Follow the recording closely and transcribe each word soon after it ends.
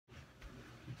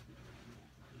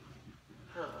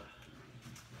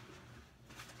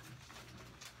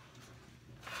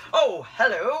Oh,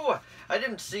 hello! I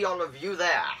didn't see all of you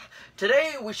there.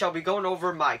 Today we shall be going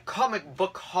over my comic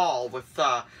book haul with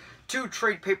two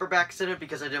trade paperbacks in it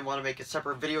because I didn't want to make a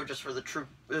separate video just for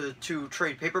the two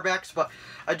trade paperbacks, but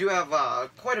I do have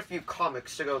quite a few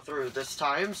comics to go through this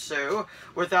time, so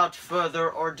without further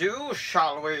ado,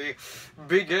 shall we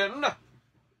begin?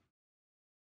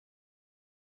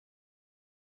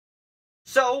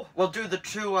 So, we'll do the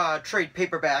two trade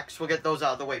paperbacks. We'll get those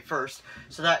out of the way first.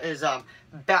 So that is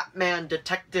Batman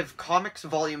Detective Comics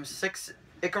Volume 6,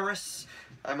 Icarus.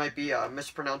 I might be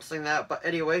mispronouncing that, but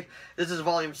anyway, this is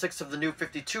Volume 6 of the New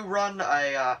 52 run.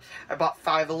 I bought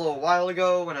 5 a little while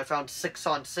ago, and I found 6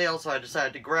 on sale, so I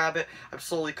decided to grab it. I'm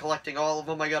slowly collecting all of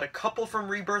them. I got a couple from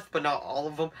Rebirth, but not all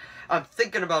of them. I'm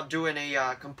thinking about doing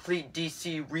a complete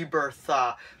DC Rebirth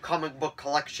comic book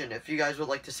collection. If you guys would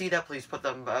like to see that, please put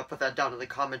that down in the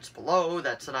comments below.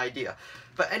 That's an idea.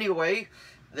 But anyway,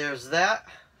 there's that.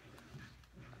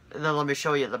 And then let me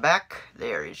show you the back.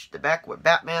 There is the back with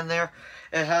Batman there.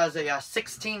 It has a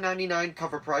 $16.99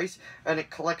 cover price, and it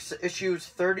collects issues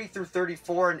 30 through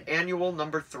 34 and annual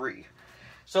number 3.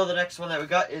 So the next one that we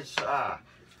got is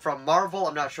from Marvel.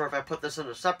 I'm not sure if I put this in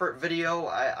a separate video.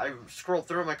 I scrolled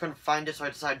through them, I couldn't find it, so I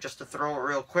decided just to throw it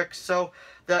real quick. So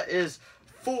that is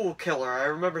Fool Killer. I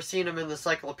remember seeing him in the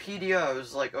Cyclopedia. I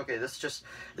was like, okay, this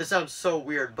sounds so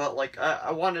weird, but like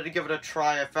I wanted to give it a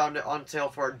try. I found it on sale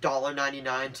for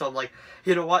 $1.99, so I'm like,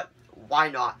 you know what? Why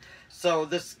not? So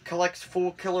this collects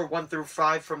Fool Killer 1 through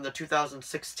 5 from the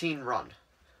 2016 run.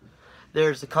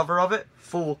 There's the cover of it,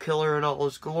 Fool Killer in all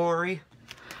his glory.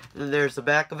 And there's the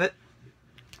back of it.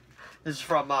 This is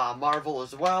from Marvel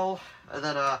as well. And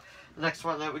then the next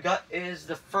one that we got is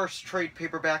the first trade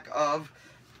paperback of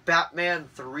Batman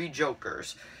 3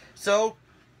 Jokers. So,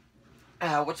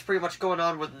 what's pretty much going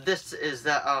on with this is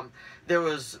that there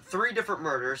was 3 different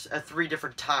murders at 3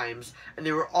 different times, and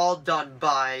they were all done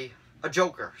by a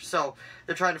Joker. So,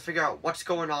 they're trying to figure out what's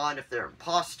going on, if they're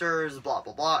imposters, blah,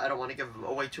 blah, blah. I don't want to give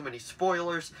away too many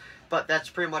spoilers, but that's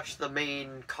pretty much the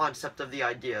main concept of the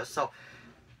idea. So,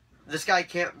 this guy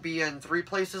can't be in 3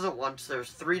 places at once.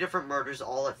 There's 3 different murders,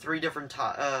 all at 3 different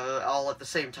all at the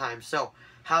same time. So,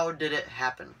 how did it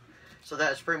happen? So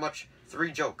that is pretty much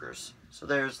 3 Jokers. So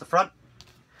there's the front,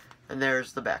 and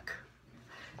there's the back.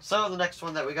 So the next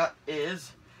one that we got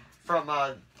is from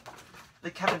the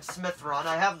Kevin Smith run.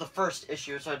 I have the first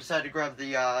issue, so I decided to grab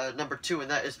the number 2, and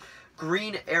that is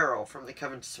Green Arrow from the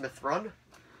Kevin Smith run.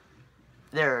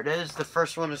 There it is. The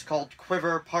first one is called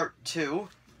Quiver Part 2.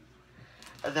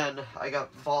 And then I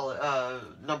got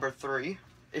number 3,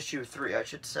 issue 3, I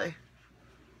should say.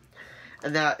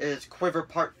 And that is Quiver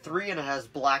Part 3, and it has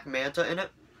Black Manta in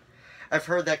it. I've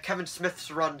heard that Kevin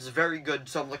Smith's run is very good,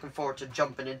 so I'm looking forward to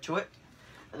jumping into it.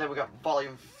 And then we got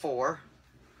Volume 4.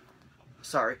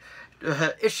 Sorry,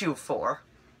 Issue 4.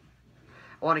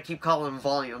 I want to keep calling them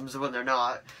volumes when they're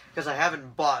not, because I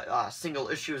haven't bought single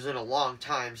issues in a long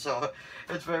time, so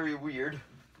it's very weird.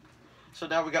 So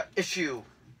now we got Issue,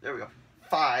 there we go,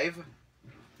 5.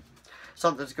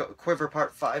 Quiver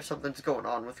Part 5, something's going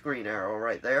on with Green Arrow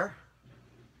right there.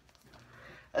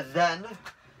 And then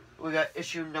we got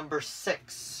issue number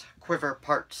 6, Quiver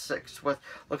Part 6, with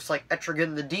looks like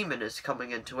Etrigan the Demon is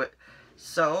coming into it.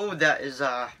 So that is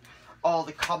all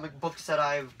the comic books that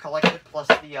I've collected, plus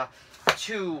the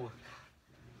 2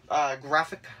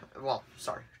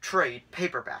 trade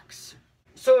paperbacks.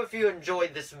 So if you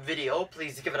enjoyed this video,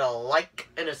 please give it a like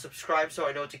and a subscribe so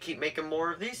I know to keep making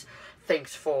more of these.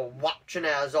 Thanks for watching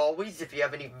as always. If you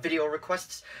have any video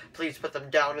requests, please put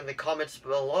them down in the comments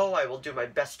below. I will do my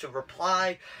best to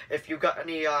reply. If you got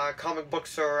any comic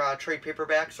books or trade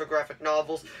paperbacks or graphic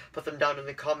novels, put them down in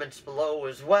the comments below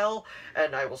as well.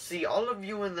 And I will see all of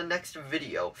you in the next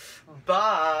video.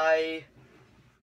 Bye!